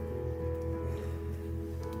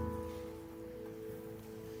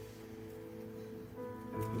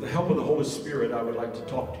of the Holy Spirit, I would like to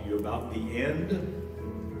talk to you about the end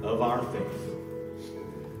of our faith.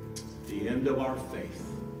 The end of our faith.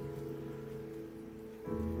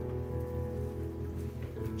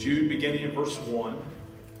 Jude, beginning in verse 1.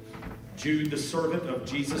 Jude, the servant of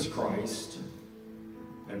Jesus Christ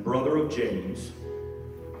and brother of James,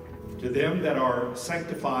 to them that are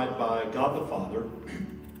sanctified by God the Father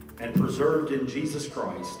and preserved in Jesus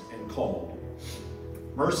Christ and called,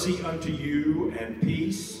 mercy unto you and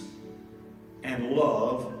peace and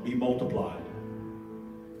love be multiplied.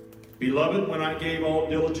 Beloved, when I gave all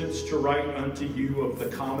diligence to write unto you of the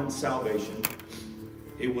common salvation,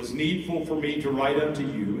 it was needful for me to write unto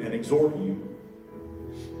you and exhort you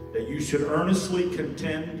that you should earnestly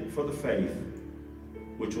contend for the faith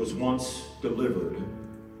which was once delivered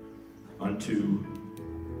unto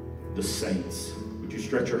the saints. Would you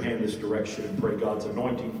stretch your hand this direction and pray God's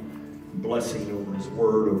anointing, blessing over his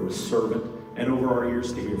word, over his servant, and over our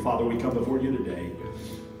ears to hear. Father, we come before you today.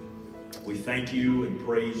 We thank you and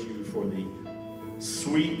praise you for the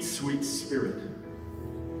sweet, sweet spirit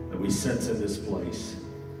that we sense in this place.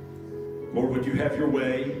 Lord, would you have your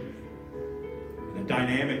way in a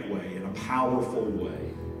dynamic way, in a powerful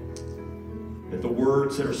way, that the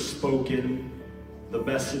words that are spoken, the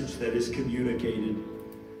message that is communicated,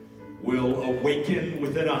 will awaken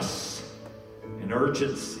within us an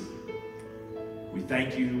urgency. We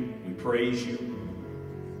thank you, we praise you.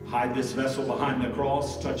 Hide this vessel behind the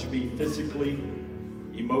cross. Touch me physically,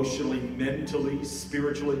 emotionally, mentally,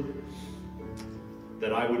 spiritually,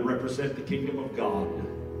 that I would represent the kingdom of God.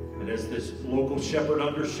 And as this local shepherd,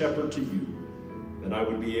 under shepherd to you, that I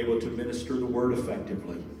would be able to minister the word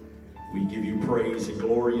effectively. We give you praise and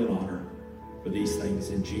glory and honor for these things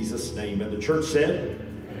in Jesus' name. And the church said,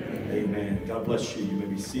 amen. Amen. God bless you. You may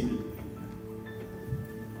be seated.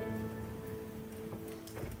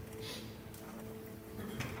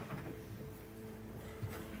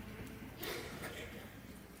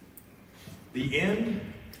 The end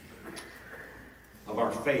of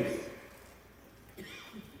our faith.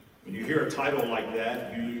 When you hear a title like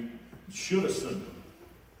that, you should assume,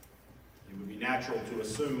 it would be natural to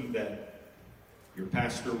assume that your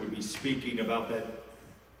pastor would be speaking about that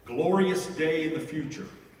glorious day in the future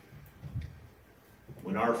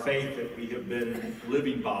when our faith that we have been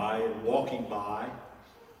living by and walking by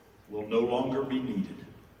will no longer be needed.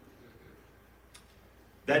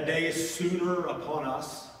 That day is sooner upon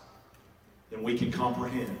us than we can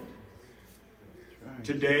comprehend. Right.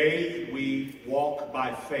 Today we walk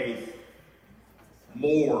by faith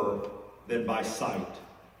more than by sight.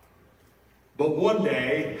 But one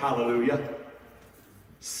day, hallelujah,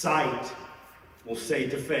 sight will say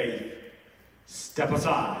to faith, step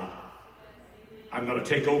aside. I'm going to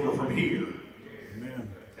take over from here. Amen.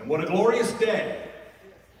 And what a glorious day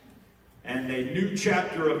and a new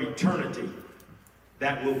chapter of eternity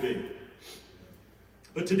that will be.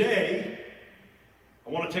 But today, I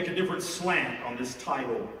want to take a different slant on this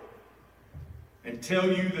title and tell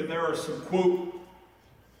you that there are some, quote,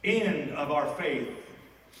 end of our faith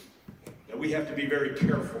that we have to be very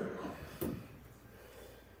careful of.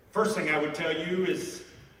 First thing I would tell you is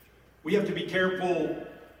we have to be careful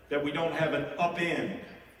that we don't have an upend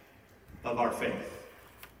of our faith.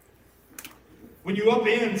 When you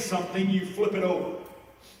upend something, you flip it over.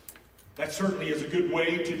 That certainly is a good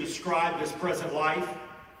way to describe this present life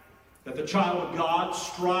that the child of God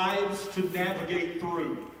strives to navigate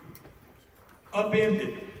through.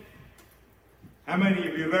 Upended. How many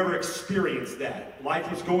of you have ever experienced that? Life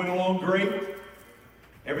was going along great.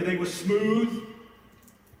 Everything was smooth.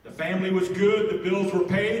 The family was good. The bills were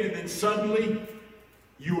paid. And then suddenly,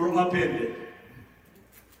 you were upended.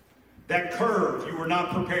 That curve you were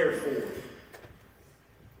not prepared for.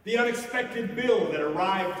 The unexpected bill that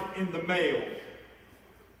arrived in the mail.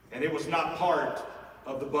 And it was not part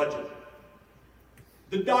of the budget.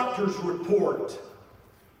 The doctor's report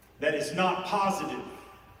that is not positive,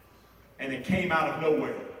 and it came out of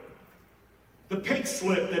nowhere. The pink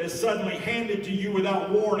slip that is suddenly handed to you without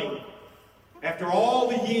warning after all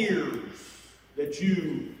the years that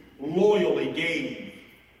you loyally gave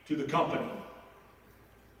to the company.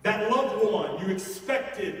 That loved one you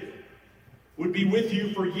expected would be with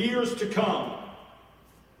you for years to come,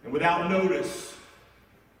 and without notice,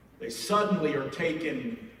 they suddenly are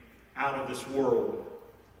taken out of this world.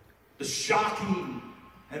 The shocking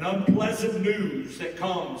and unpleasant news that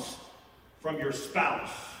comes from your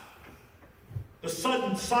spouse. The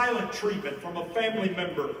sudden silent treatment from a family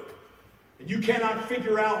member, and you cannot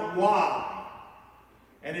figure out why.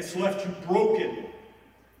 And it's left you broken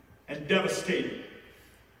and devastated.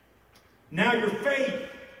 Now your faith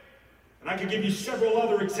And I could give you several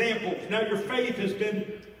other examples. Now your faith has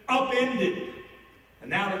been upended.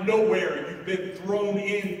 And out of nowhere, you've been thrown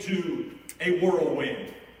into a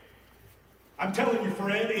whirlwind. I'm telling you,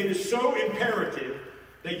 friend, it is so imperative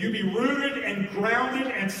that you be rooted and grounded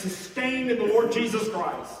and sustained in the Lord Jesus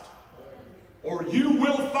Christ, or you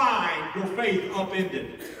will find your faith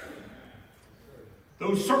upended.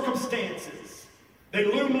 Those circumstances, they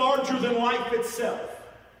loom larger than life itself.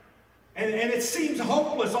 And it seems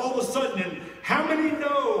hopeless all of a sudden. And how many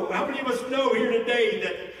of us know here today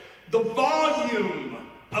that the volume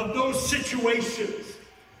of those situations,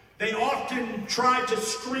 they often try to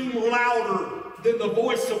scream louder than the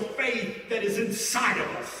voice of faith that is inside of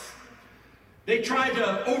us. They try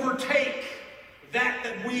to overtake that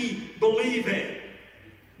we believe in.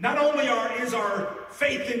 Not only is our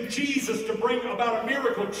faith in Jesus to bring about a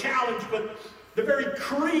miracle challenge, but the very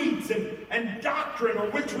creeds and doctrine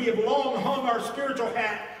on which we have long hung our spiritual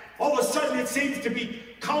hat, all of a sudden it seems to be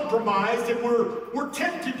compromised, and we're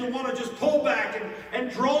tempted to want to just pull back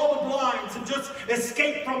and draw the blinds and just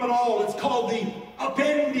escape from it all. It's called the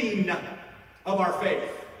upending of our faith.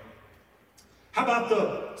 How about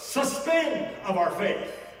the suspend of our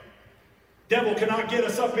faith? Devil cannot get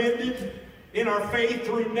us upended in our faith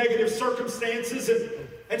through negative circumstances,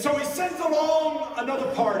 and so he sends along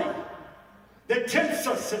another party that tempts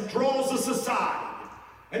us and draws us aside,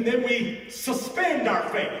 and then we suspend our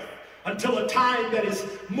faith until a time that is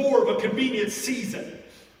more of a convenient season,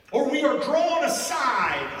 or we are drawn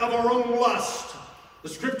aside of our own lust. The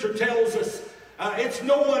scripture tells us it's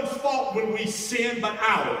no one's fault when we sin but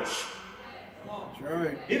ours. That's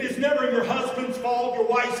right. It is never your husband's fault, your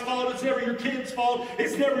wife's fault. It's never your kid's fault.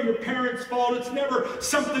 It's never your parents' fault. It's never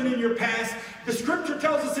something in your past. The scripture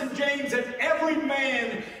tells us in James that every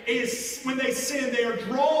man is, when they sin, they are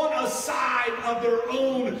drawn aside of their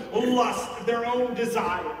own lust, their own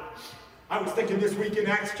desire. I was thinking this week in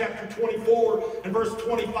Acts chapter 24 and verse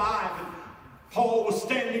 25, and Paul was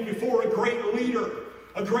standing before a great leader,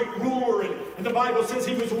 a great ruler, and the Bible says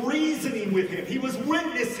he was reasoning with him. He was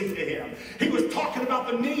witnessing to him. He was talking about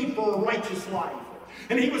the need for a righteous life.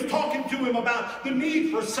 And he was talking to him about the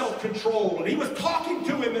need for self-control. And he was talking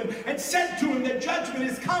to him and said to him that judgment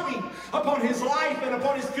is coming upon his life and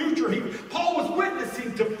upon his future. Paul was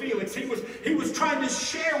witnessing to Felix. He was trying to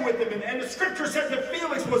share with him. And the scripture says that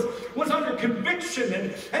Felix was under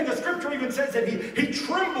conviction. And the scripture even says that he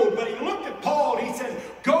trembled. But he looked at Paul and he said,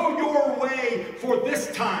 "Go your way for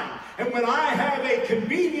this time. And when I have a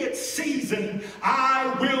convenient season,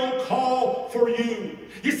 I will call for you."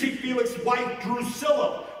 You see, Felix's wife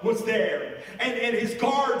Drusilla was there, and his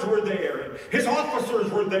guards were there, and his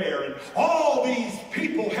officers were there, and all these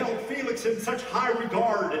people held Felix in such high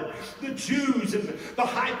regard, and the Jews and the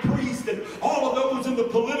high priest and all of those in the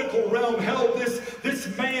political realm held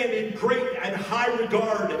this man in great and high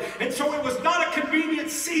regard. And so it was not a convenient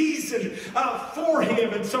season for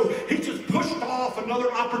him, and so he just pushed off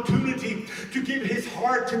another opportunity to give his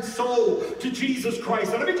heart and soul to Jesus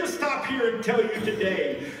Christ. Now let me just stop here and tell you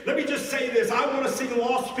today, let me just say this: I want to see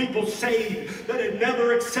lost people saved that had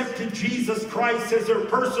never accepted Jesus Christ as their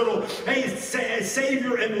personal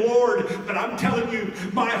Savior and Lord. But I'm telling you,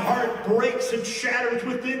 my heart breaks and shatters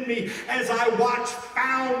within me as I watch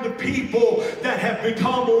found people that have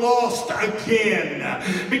become lost again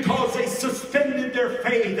because they suspended their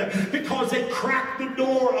faith, because they cracked the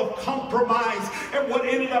door of compromise. And what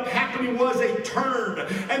ended up happening was they turned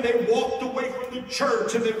and they walked away from the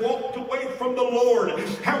church and they walked away from the Lord.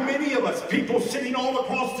 How many of us, people sitting all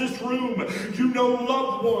across this room, you know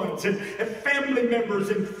loved ones and family members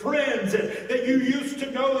and friends that you used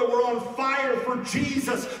to know that were on fire for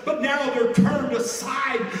Jesus, but now they're turned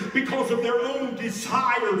aside because of their own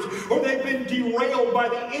desires, or they've been derailed by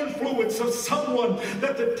the influence of someone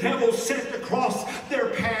that the devil sent across their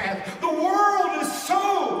path. The world is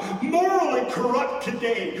so morally corrupt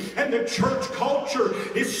today, and the church culture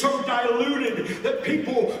is so diluted that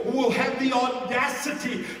people will have the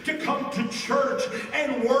audacity to come to church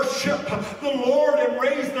and worship the Lord and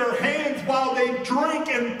raise their hands while they drink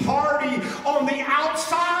and party on the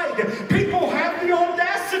outside. People have the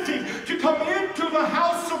audacity to come into the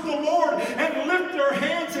house of the Lord and lift their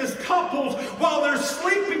hands as couples while they're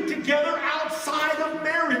sleeping together outside of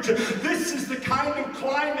marriage. This is the kind of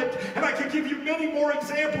climate, and I could give you many more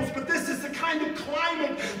examples, but this is the kind of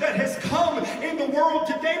climate that has come in the world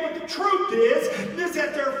today. But the truth is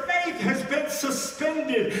that their faith has been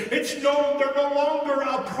suspended. They're no longer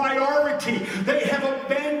a priority. They have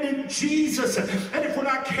abandoned Jesus. And if we're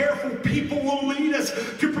not careful, people will lead us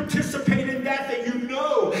to participate in that you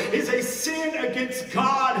know is a sin against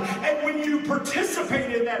God. And when you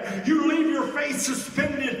participate in that. You leave your faith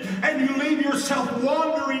suspended and you leave yourself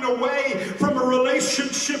wandering away from a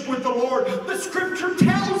relationship with the Lord. The scripture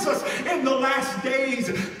tells us in the last days,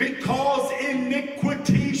 because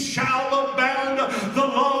iniquity shall abound, the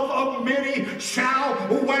love of many shall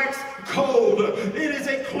wax cold. It is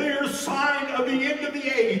a clear sign of the end of the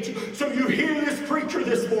age. So you hear this preacher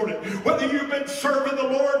this morning, whether you've been serving the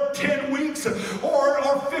Lord 10 weeks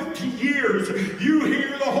or 50 years, you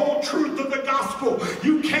hear the whole truth of the gospel.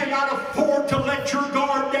 You cannot afford to let your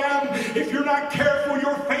guard down. If you're not careful,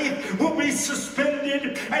 your faith will be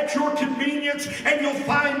suspended at your convenience and you'll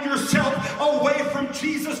find yourself away from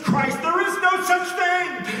Jesus Christ. There is no such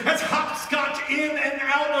thing as hopscotch in and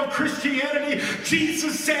out of Christianity.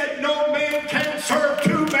 Jesus said no man can serve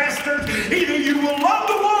two masters. Either you will love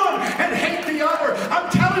the one and hate the other. I'm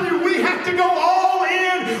telling you, we have to go all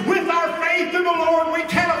in with our faith in the Lord. We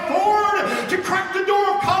can't afford to crack the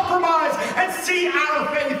door of compromise and see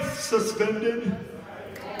our faith suspended.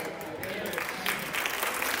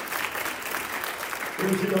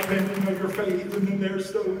 There's the abandoning of your faith, and then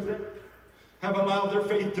there's those that have allowed their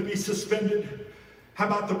faith to be suspended. How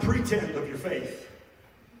about the pretend of your faith?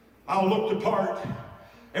 I'll look the part.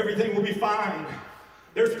 Everything will be fine.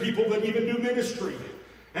 There's people that even do ministry,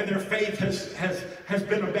 and their faith has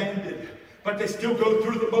been abandoned, but they still go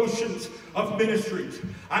through the motions of ministries.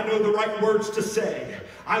 I know the right words to say.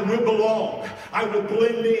 I will belong. I will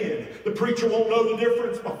blend in. The preacher won't know the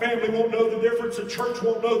difference. My family won't know the difference. The church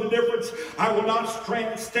won't know the difference. I will not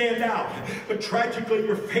stand out. But tragically,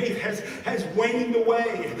 your faith has waned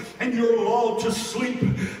away, and you're lulled to sleep,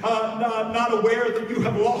 not aware that you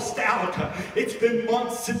have lost out. It's been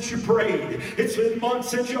months since you prayed. It's been months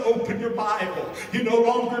since you opened your Bible. You no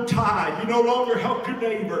longer tithe. You no longer help your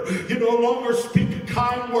neighbor. You no longer speak a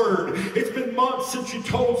kind word. It's been months since you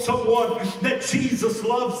told someone that Jesus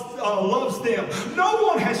loves them. No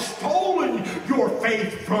one has stolen your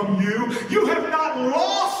faith from you. You have not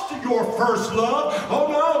lost your first love. Oh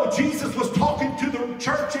no, Jesus was talking to the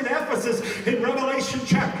church in Ephesus in Revelation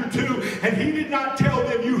chapter 2, and he did not tell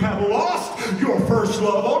them you have lost your first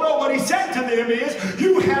love. Oh no, what he said to them is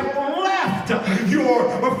you have left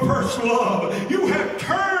your first love. You have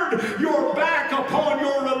turned your back upon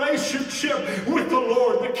your relationship with the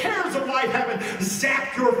Lord. The cares of life haven't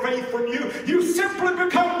zapped your faith from you. You simply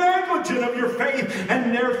become negligent of your faith,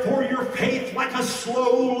 and therefore your faith, like a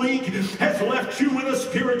slow leak, has left you with a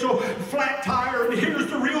spiritual flat tire. And here's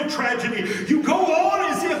the real tragedy. You go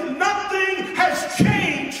on as if nothing has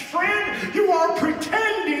changed, friend. You are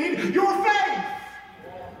pretending your faith.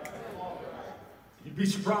 You'd be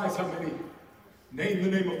surprised how many name the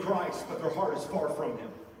name of Christ, but their heart is far from him.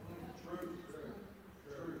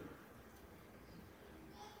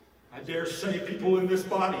 I dare say people in this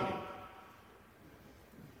body,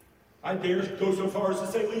 I dare go so far as to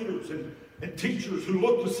say leaders and teachers who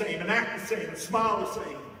look the same and act the same and smile the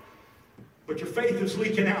same, but your faith is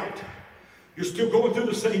leaking out. You're still going through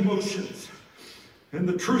the same motions. And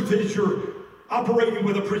the truth is you're operating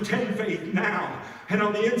with a pretend faith now, and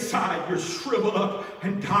on the inside you're shriveled up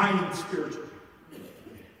and dying spiritually.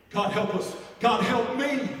 God help us. God help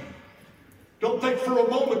me. Don't think for a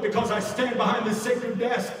moment because I stand behind this sacred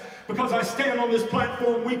desk, because I stand on this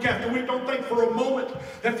platform week after week, don't think for a moment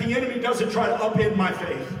that the enemy doesn't try to upend my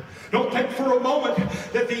faith. Don't think for a moment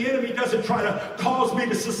that the enemy doesn't try to cause me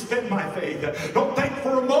to suspend my faith. Don't think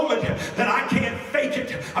for a moment that I can't fake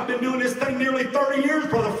it. I've been doing this thing nearly 30 years,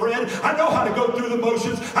 Brother Fred. I know how to go through the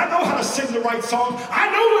motions. I know how to sing the right songs. I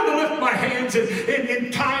know when to lift my hands in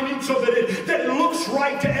timing so that it looks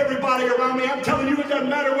right to everybody around me. I'm telling you, it doesn't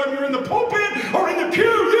matter whether you're in the pulpit or in the pew.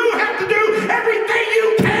 You have to do everything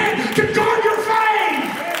you can to guard your faith.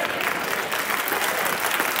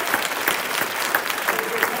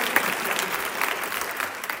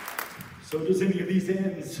 So does any of these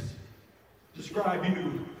ends describe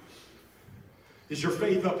you? Is your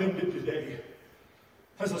faith upended today?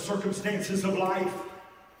 Has the circumstances of life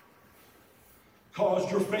caused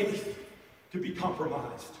your faith to be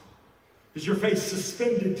compromised? Is your faith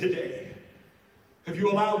suspended today? Have you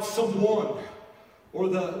allowed someone or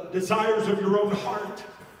the desires of your own heart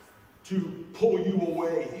to pull you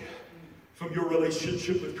away from your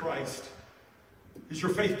relationship with Christ? Is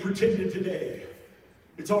your faith pretended today?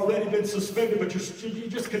 It's already been suspended, but you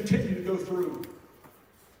just continue to go through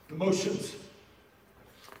the motions.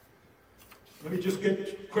 Let me just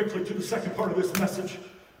get quickly to the second part of this message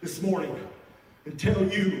this morning and tell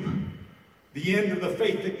you the end of the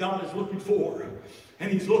faith that God is looking for.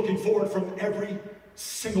 And he's looking for it from every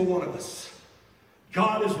single one of us.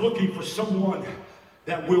 God is looking for someone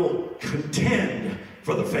that will contend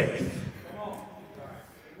for the faith.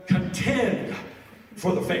 Contend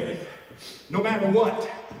for the faith. No matter what,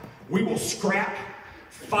 we will scrap,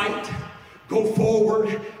 fight, go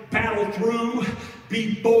forward, battle through,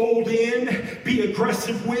 be bold in, be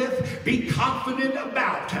aggressive with, be confident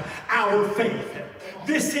about our faith.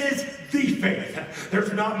 This is the faith.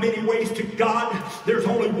 There's not many ways to God. There's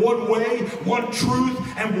only one way, one truth,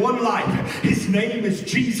 and one life. His name is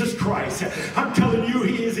Jesus Christ. I'm telling you,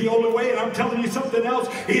 he is the only way, and I'm telling you something else.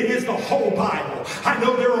 It is the whole Bible. I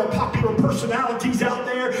know there are popular personalities out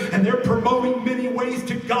there, and they're promoting many ways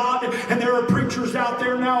to God, and there are preachers out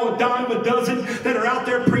there now, a dime a dozen, that are out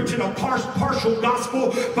there preaching a partial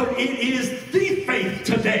gospel, but it is the faith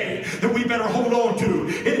today that we better hold on to.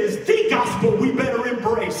 It is the gospel we better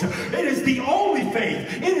embrace. It is the only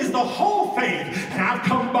faith. It is the whole faith. And I've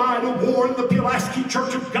come by to warn the Pulaski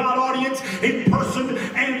Church of God audience in person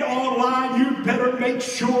and online. You better make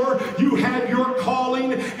sure you have your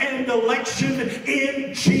calling and election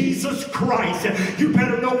in Jesus Christ. You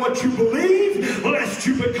better know what you believe, lest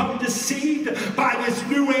you become deceived by this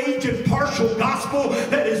new age and partial gospel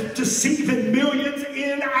that is deceiving millions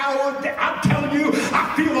in our day. I'm telling you,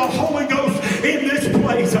 I feel the Holy Ghost in this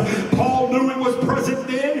place. Paul knew it was present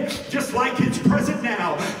then, just like it's present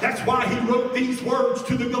now. That's why he wrote these words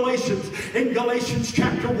to the Galatians in Galatians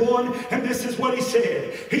chapter 1, and this is what he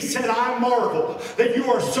said. He said, I marvel that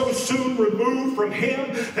you are so soon removed from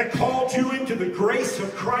him that called you into the grace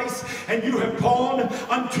of Christ, and you have gone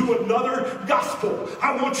unto another gospel.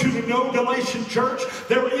 I want you to know, Galatian church,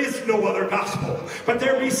 there is no other gospel, but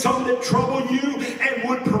there be some that trouble you and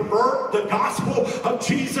would pervert the gospel of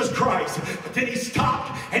Jesus Christ. But then he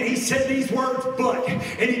stopped and he said these words, but.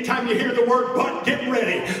 Anytime you hear the word but, get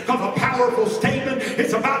ready, because a powerful statement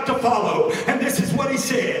is about to follow. And this is what he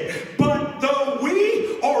said. But though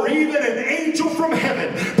we or even an angel from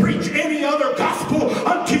heaven preach any other gospel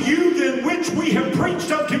unto you than which we have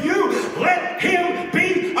preached unto you, let him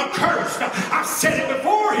be accursed. I've said it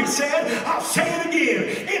before, he said, I'll say it again.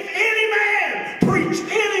 If any man preach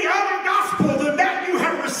any other gospel than that you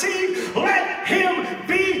have received, let him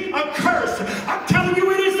be accursed. I'm telling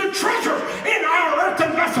you, it is the treasure in our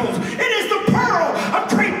earthen vessels. It is the pearl of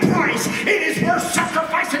great price. It is worth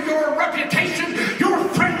sacrificing your reputation, your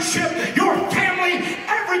friendship, your family,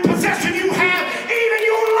 every possession you have, even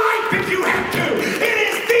your life if you have to. It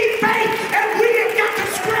is the faith, and we have got to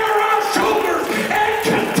square our shoulders and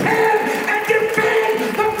contend and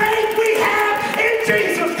defend the faith we have in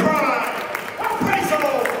Jesus Christ. Oh, praise the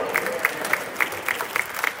Lord.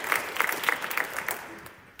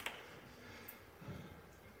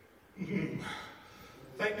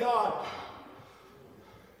 Thank God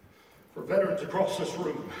for veterans across this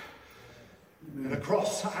room and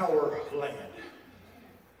across our land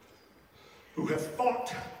who have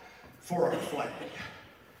fought for our flag.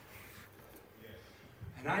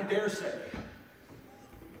 And I dare say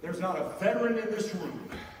there's not a veteran in this room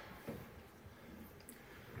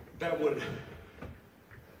that would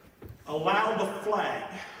allow the flag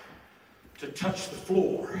to touch the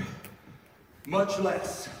floor, much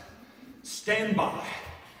less stand by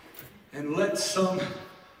and let some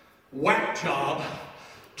whack job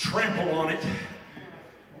trample on it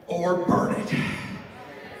or burn it.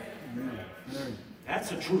 That's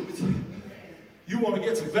the truth. You want to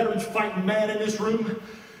get some veterans fighting mad in this room?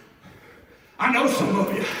 I know some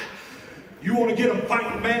of you. You want to get them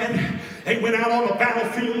fighting mad? They went out on the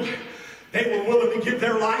battlefield. They were willing to give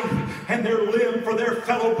their life and their limb for their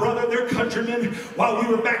fellow brother, their countrymen, while we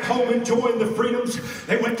were back home enjoying the freedoms.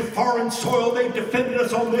 They went to foreign soil. They defended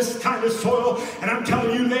us on this kind of soil. And I'm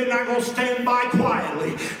telling you, they're not going to stand by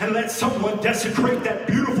quietly and let someone desecrate that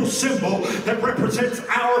beautiful symbol that represents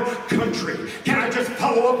our country. Can I just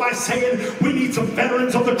follow up by saying we need some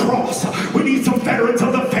veterans of the cross. We need some veterans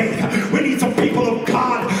of the faith. We need some people of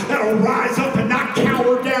God that will rise up and not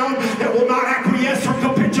cower down, that will not acquiesce or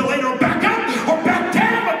capitulate or back up or back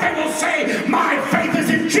down, but they will say, my faith is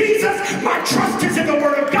in Jesus, my trust is in the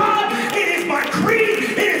Word of God, it is my creed,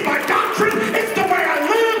 it is my doctrine, it's the way I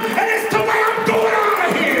live, and it's the way I'm going out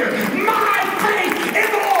of here. My faith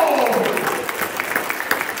in the Lord.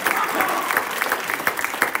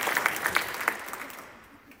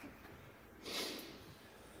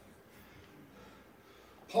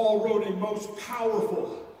 Paul wrote a most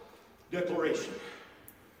powerful declaration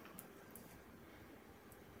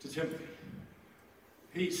to Timothy.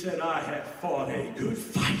 He said, I have fought a good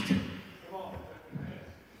fight.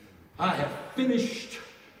 I have finished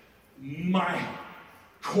my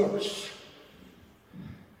course.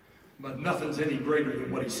 But nothing's any greater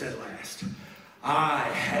than what he said last. I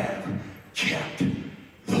have kept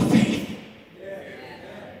the faith.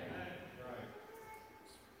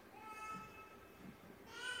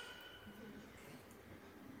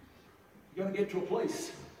 You got to get to a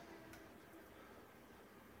place.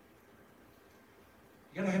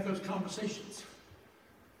 You got to have those conversations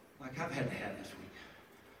like I've had to have this week.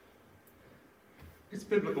 It's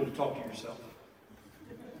biblical to talk to yourself.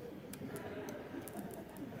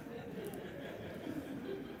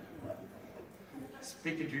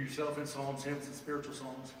 Speaking to yourself in psalms, hymns, and spiritual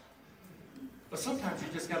songs. But sometimes you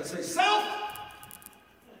just got to say, self!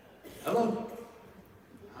 Hello?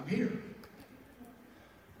 I'm here.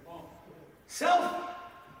 Self!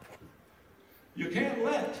 You can't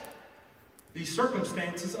let these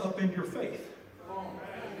circumstances upend your faith.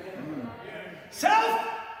 Self!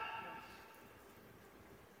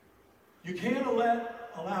 You can't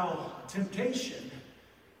allow temptation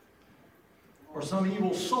or some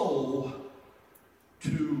evil soul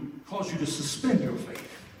to cause you to suspend your faith.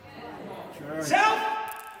 Sure. Self!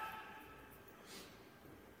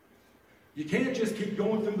 You can't just keep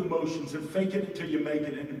going through the motions and fake it until you make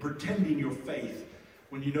it and pretending your faith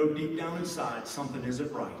when you know deep down inside something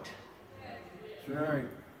isn't right. Sure.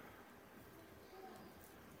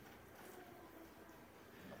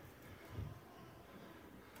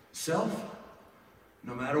 Self,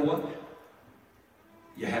 no matter what,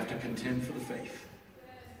 you have to contend for the faith.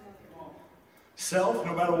 Self,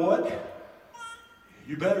 no matter what,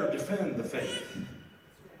 you better defend the faith.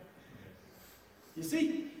 You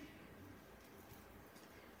see,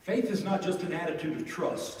 faith is not just an attitude of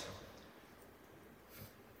trust.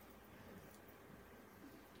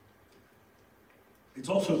 It's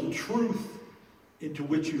also the truth into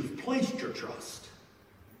which you've placed your trust.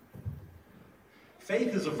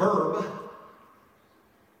 Faith is a verb,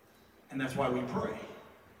 and that's why we pray.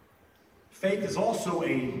 Faith is also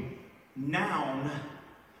a noun.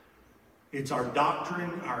 It's our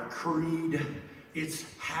doctrine, our creed. It's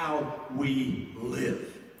how we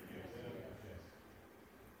live.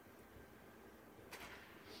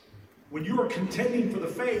 When you are contending for the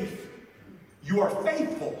faith, you are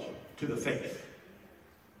faithful to the faith.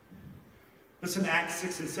 Listen to Acts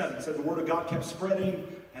 6 and 7. It said the word of God kept spreading,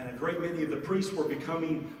 and a great many of the priests were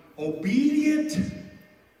becoming obedient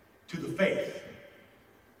to the faith.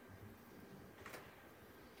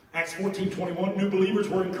 Acts 14:21, new believers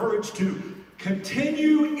were encouraged to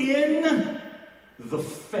continue in the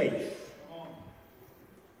faith.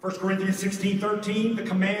 1 Corinthians 16:13, the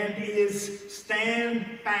command is stand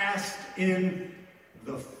fast in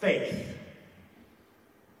the faith.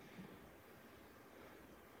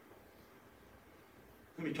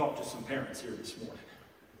 Let me talk to some parents here this morning.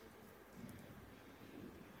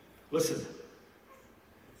 Listen,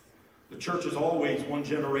 the church is always one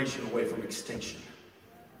generation away from extinction.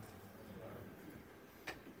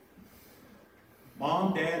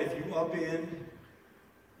 Mom, Dad, if you upend,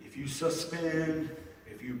 if you suspend,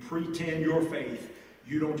 if you pretend your faith,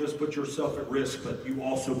 you don't just put yourself at risk, but you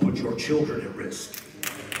also put your children at risk.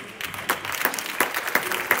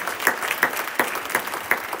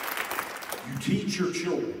 You teach your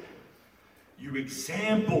children. You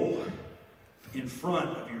example in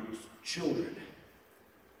front of your children.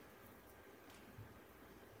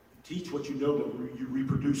 Teach what you know, but you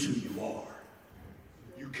reproduce who you are.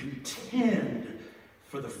 You contend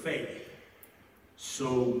for the faith.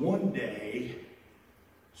 So one day,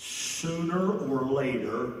 sooner or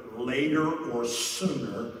later or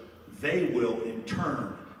sooner, they will in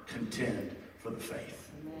turn contend for the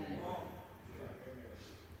faith.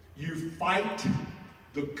 You fight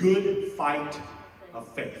the good fight of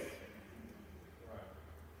faith.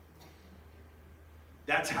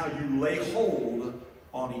 That's how you lay hold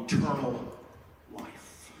on eternal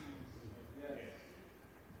life.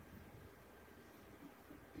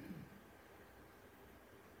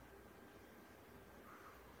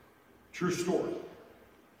 True story.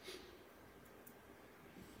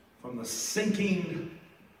 From the sinking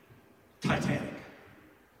Titanic.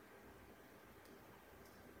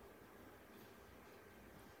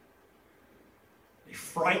 A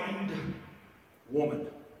frightened woman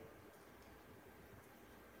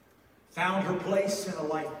found her place in a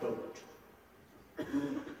lifeboat.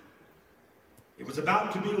 It was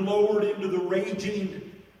about to be lowered into the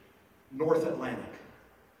raging North Atlantic.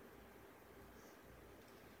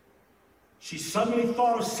 She suddenly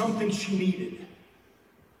thought of something she needed.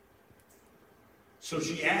 So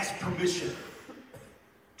she asked permission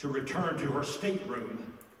to return to her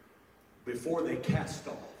stateroom before they cast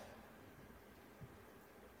off.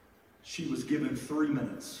 She was given 3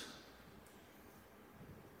 minutes.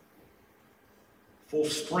 Full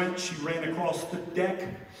sprint, she ran across the deck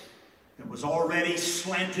and was already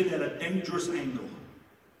slanted at a dangerous angle.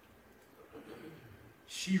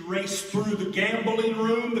 She raced through the gambling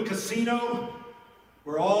room, the casino,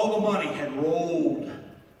 where all the money had rolled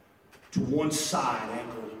to one side,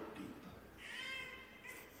 ankle deep.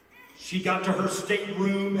 She got to her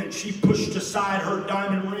stateroom and she pushed aside her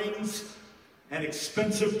diamond rings and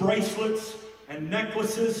expensive bracelets and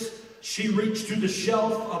necklaces. She reached to the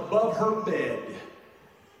shelf above her bed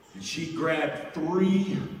and she grabbed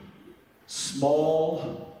 3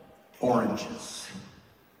 small oranges.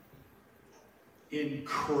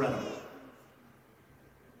 Incredible.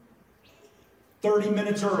 30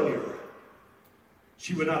 minutes earlier,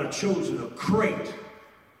 she would not have chosen a crate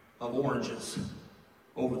of oranges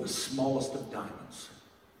over the smallest of diamonds.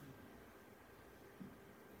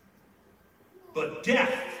 But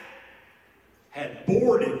death had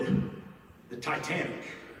boarded the Titanic.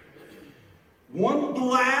 One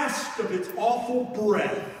blast of its awful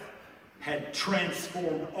breath had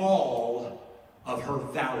transformed all of her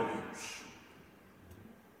values.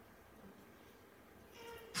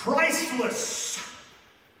 Priceless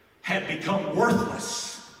had become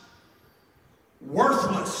worthless.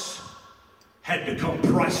 Worthless had become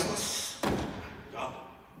priceless. God.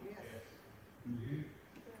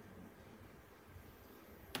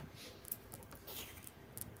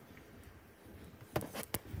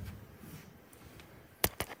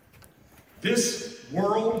 This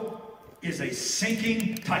world is a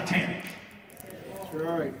sinking Titanic. That's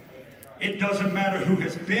right. It doesn't matter who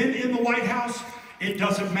has been in the White House. It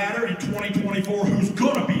doesn't matter in 2024 who's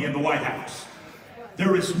going to be in the White House.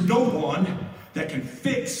 There is no one that can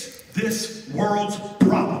fix this world's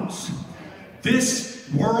problems. This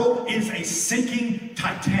world is a sinking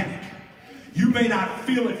Titanic. You may not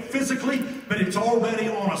feel it physically, but it's already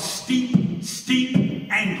on a steep,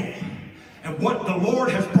 steep angle. And what the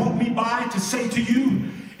Lord has brought me by to say to you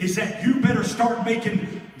is that you better start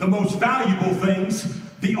making the most valuable things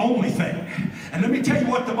the only thing. And let me tell you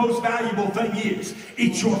what the most valuable thing is.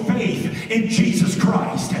 It's your faith in Jesus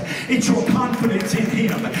Christ. It's your confidence in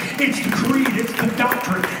Him. It's the creed. It's the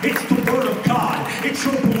doctrine. It's the Word of God. It's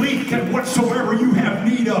your belief that whatsoever you have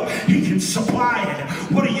need of, He can supply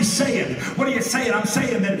it. What are you saying? What are you saying? I'm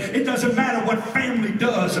saying that it doesn't matter what family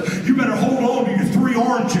does. You better hold on to your 3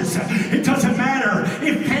 oranges. It doesn't matter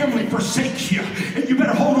if family forsakes you. You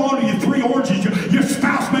better hold on to your 3 oranges. Your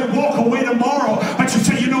spouse may walk away tomorrow, but you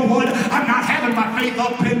say, you know what? I'm not having my faith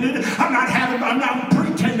upended. I'm not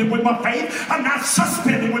pretending with my faith. I'm not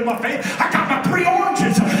suspending with my faith. I got my 3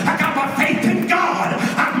 oranges. I got my faith in God.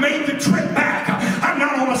 I've made the trip back. I'm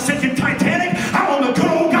not on a sinking Titanic. I'm on the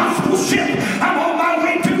good old gospel ship. I'm on my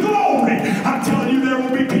way to glory. I'm telling you, there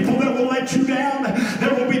will be people that will let you down.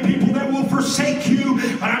 There will be people that will forsake you.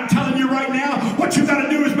 But I'm telling you right now, what you got to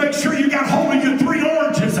do is make sure you got hold of your 3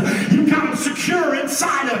 oranges. You got them secure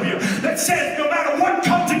inside of you that says, no matter what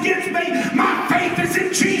comes against me, my faith is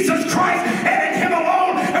in Jesus Christ and in Him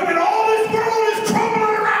alone. And when all this world is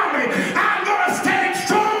crumbling around me, I'm going to stand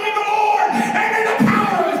strong in the Lord and in the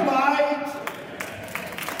power of His might.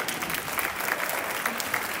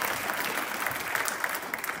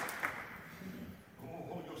 Oh,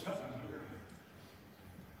 Holy Ghost, help me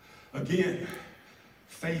here. Again,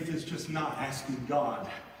 faith is just not asking God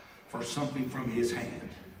for something from His hand.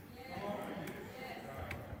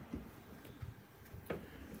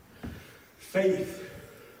 Faith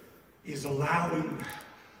is allowing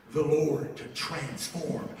the Lord to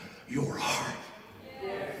transform your heart.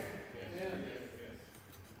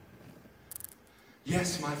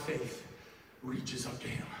 Yes, my faith reaches up to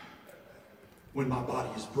Him when my body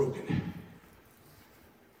is broken.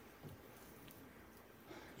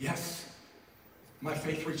 Yes, my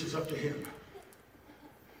faith reaches up to Him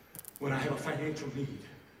when I have a financial need,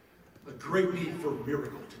 a great need for a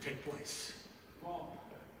miracle to take place.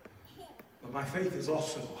 But my faith is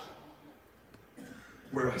also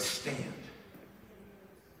where I stand.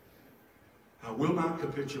 I will not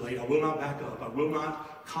capitulate. I will not back up. I will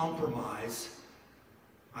not compromise.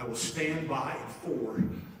 I will stand by and for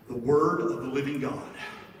the word of the living God.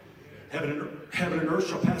 Heaven and earth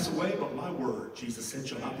shall pass away, but my word, Jesus said,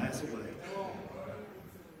 shall not pass away.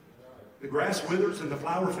 The grass withers and the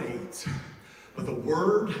flower fades, but the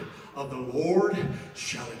word of the Lord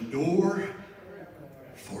shall endure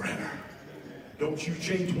forever. Don't you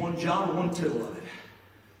change one jot or one tittle of it.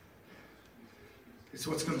 It's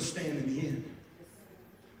what's going to stand in the end.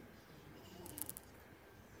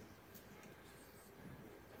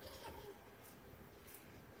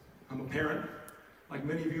 I'm a parent, like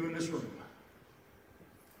many of you in this room.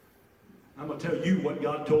 I'm going to tell you what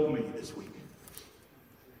God told me this week.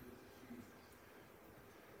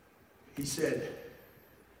 He said,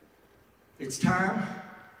 it's time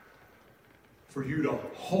for you to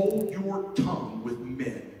hold your tongue with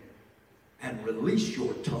men and release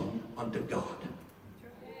your tongue unto God.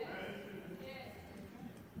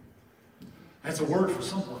 That's a word for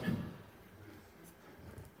someone.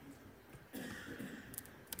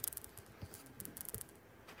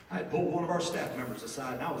 I had pulled one of our staff members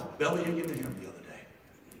aside, and I was bellyaching to him the other day,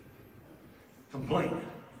 complaining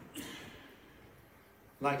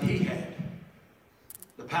like he had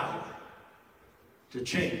the power to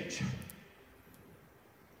change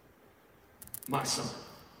my son.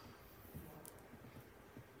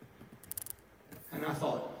 And I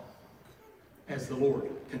thought, as the Lord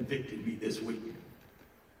convicted me this week,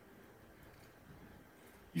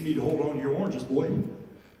 you need to hold on to your oranges, boy.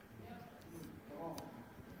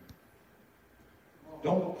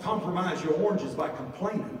 Don't compromise your oranges by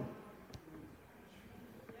complaining.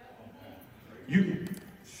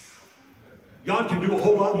 God can do a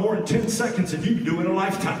whole lot more in 10 seconds than you can do in a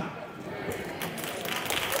lifetime.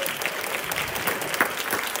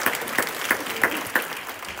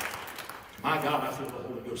 My God, I feel the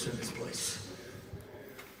Holy Ghost in this place.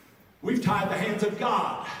 We've tied the hands of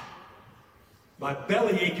God by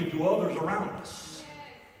belly aching to others around us.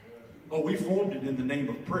 Oh, we formed it in the name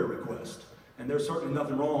of prayer request. And there's certainly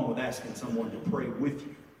nothing wrong with asking someone to pray with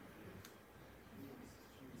you.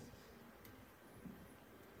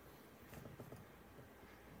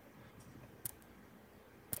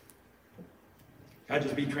 I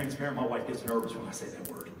just be transparent. My wife gets nervous when I say that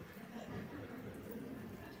word.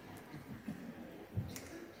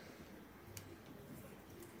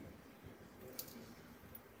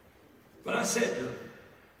 But I said to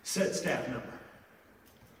said staff member,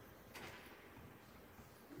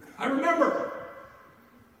 I remember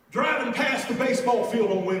driving past the baseball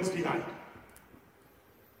field on Wednesday night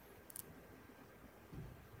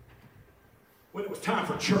when it was time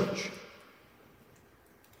for church.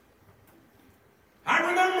 I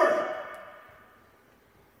remember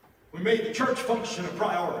we made the church function a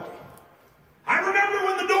priority. I remember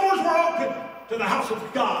when the doors were open to the house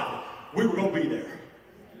of God, we were going to be there.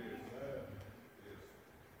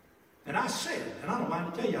 And I said, and I don't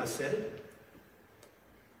mind to tell you I said it.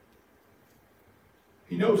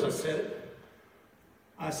 He knows I said it.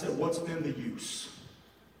 I said, what's been the use?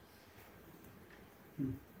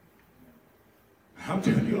 I'm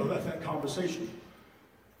telling you about that conversation.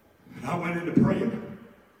 And I went into praying.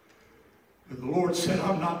 And the Lord said,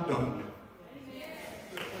 I'm not done.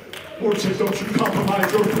 The Lord said, don't you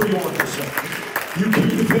compromise your free oranges. You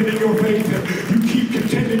keep defending your faith. You keep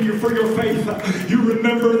contending for your faith. You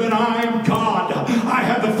remember that I'm God. I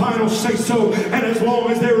have the final say-so. And as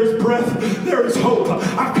long as there is breath, there is hope.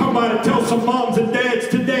 I've come by to tell some moms and dads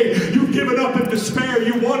today, you've given up in despair.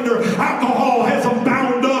 You wonder, alcohol has them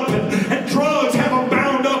bound up and drugs have them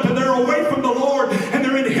bound up and they're away from the Lord and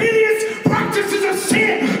they're in hideous practices of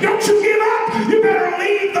sin. Don't you give up. You better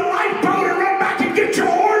leave the lifeboat and run back and get your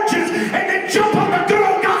oranges and then jump on the good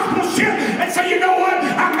old gospel ship and say, you know what?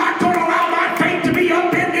 I'm not going to allow my faith to be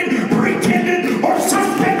upended, pretended, or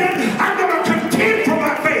suspended. I'm going to contend for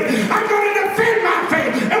my faith. I'm going to defend my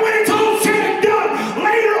faith. And when it's all said and done,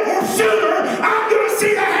 later or sooner, I'm going to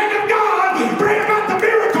see the hand of God bring about the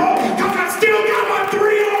miracle because I still got my 3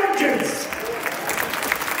 oranges.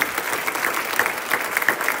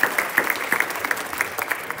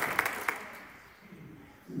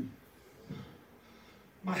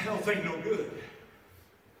 My health ain't no good.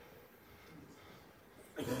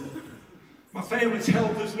 My family's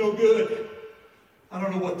health is no good. I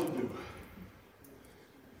don't know what to do.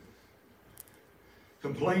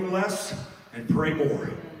 Complain less and pray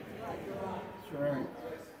more. That's right.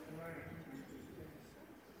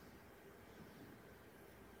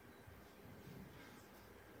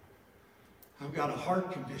 I've got a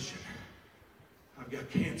heart condition. I've got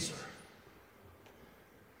cancer.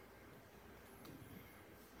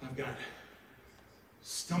 I've got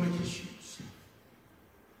stomach issues.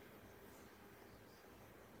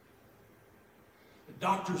 The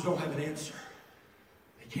doctors don't have an answer.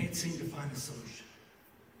 They can't seem to find a solution.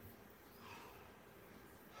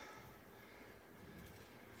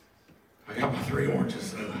 I got my 3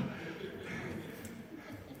 oranges.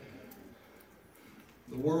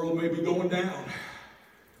 The world may be going down,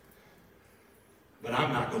 but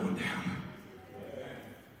I'm not going down.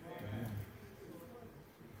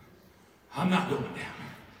 I'm not going down.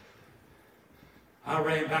 I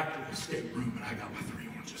ran back to the stateroom and I got my 3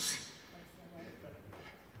 oranges.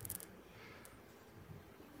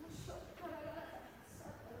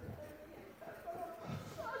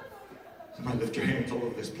 Somebody lift your hands all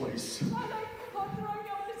over this place.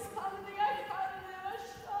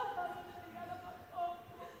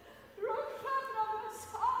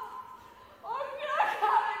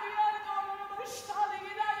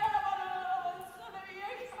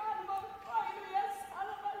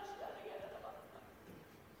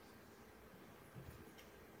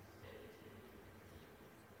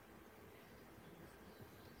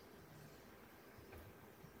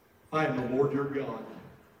 I am the Lord your God.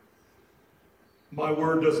 My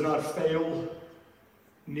word does not fail,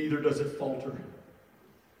 neither does it falter.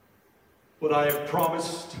 What I have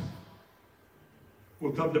promised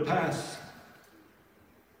will come to pass.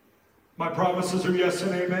 My promises are yes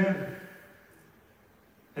and amen,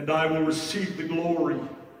 and I will receive the glory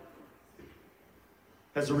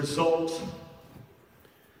as a result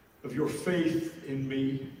of your faith in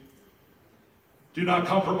me. Do not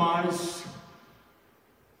compromise.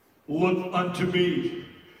 Look unto me,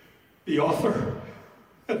 the author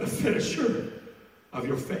and the finisher of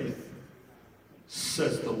your faith,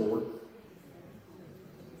 says the Lord.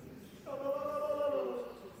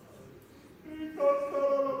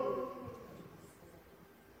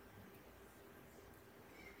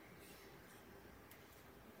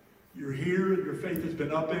 You're here and your faith has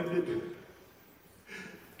been upended.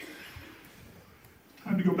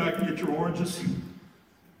 Time to go back and get your oranges.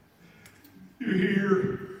 You're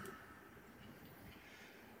here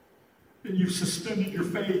and you've suspended your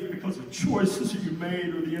faith because of choices that you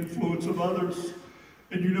made or the influence of others.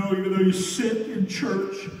 And you know, even though you sit in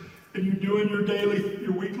church and you're doing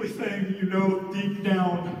your weekly thing, you know deep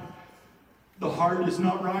down the heart is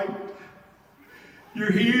not right.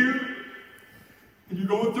 You're here and you're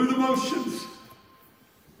going through the motions,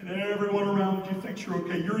 and everyone around you thinks you're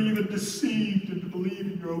okay. You're even deceived into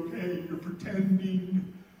believing you're okay. You're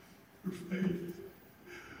pretending your faith.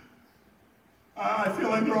 I feel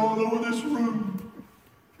like they're all over this room.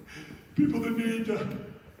 People that need to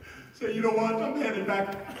say, you know what, I'm headed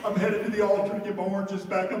back. I'm headed to the altar to get my oranges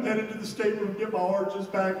back. I'm headed to the stateroom to get my oranges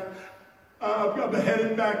back. I'm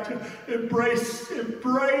headed back to embrace,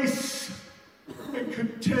 and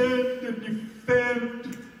contend and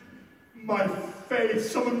defend my faith.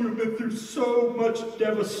 Some of you have been through so much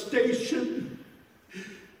devastation.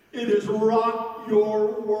 It has rocked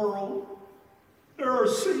your world. There are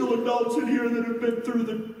single adults in here that have been through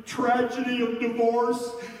the tragedy of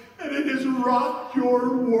divorce, and it has rocked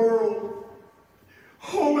your world.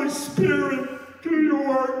 Holy Spirit, do your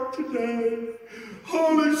work today.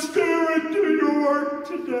 Holy Spirit, do your work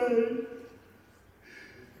today.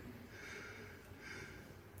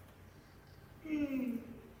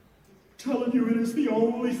 Telling you, it is the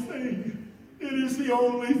only thing. It is the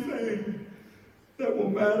only thing that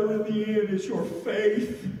will matter in the end is your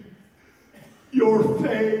faith. Your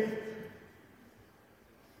faith.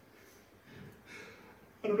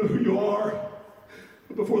 I don't know who you are,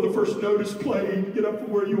 but before the first note is played, get up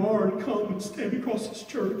from where you are and come and stand across this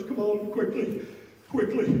church. Come on, quickly,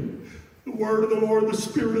 quickly. The word of the Lord, the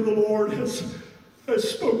Spirit of the Lord has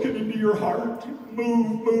spoken into your heart.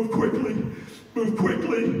 Move quickly. Move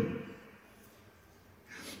quickly.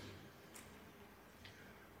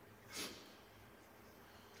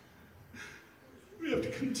 We have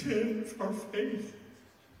to contend for our faith.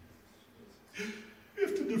 We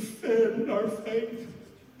have to defend our faith.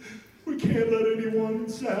 We can't let anyone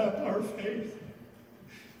zap our faith.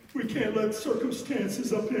 We can't let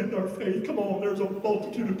circumstances upend our faith. Come on, there's a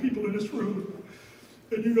multitude of people in this room,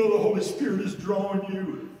 and you know the Holy Spirit is drawing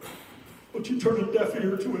you. Won't you turn a deaf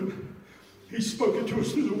ear to him? He's spoken to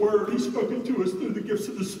us through the Word. He's spoken to us through the gifts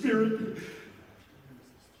of the Spirit.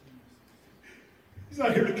 He's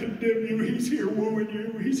not here to condemn you. He's here wooing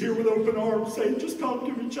you. He's here with open arms saying, just come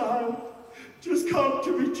to me, child. Just come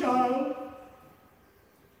to me, child.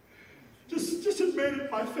 Just admit it.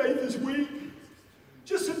 My faith is weak.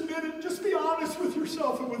 Just admit it. Just be honest with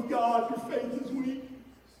yourself and with God. Your faith is weak.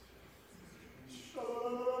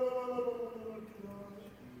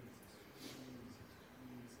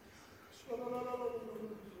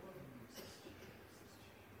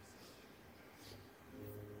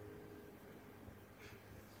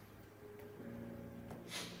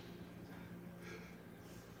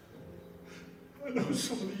 I know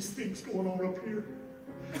some of these things going on up here.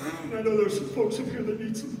 And I know there's some folks up here that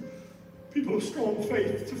need some people of strong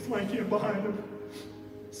faith to flank in behind them.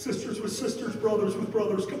 Sisters with sisters, brothers with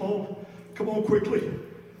brothers. Come on. Come on quickly.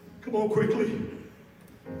 Come on quickly.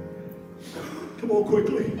 Come on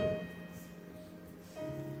quickly.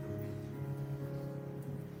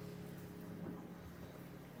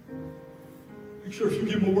 Make sure if you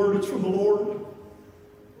give them a word, it's from the Lord.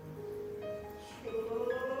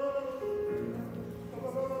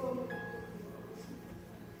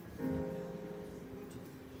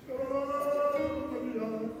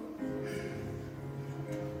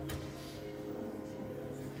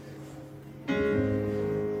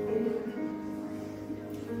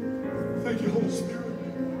 Thank you, Holy Spirit.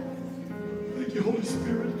 Thank you, Holy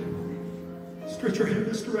Spirit. Stretch your hand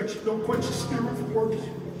this direction. Don't quench the Spirit from working.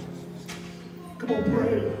 Come on,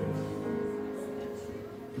 pray.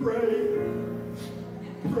 Pray.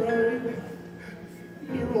 pray.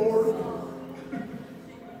 Dear Lord.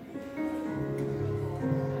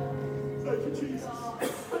 Thank you, Jesus.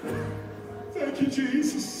 Thank you,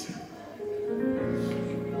 Jesus.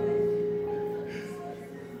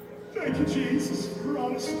 Thank you, Jesus, for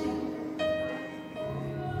honesty.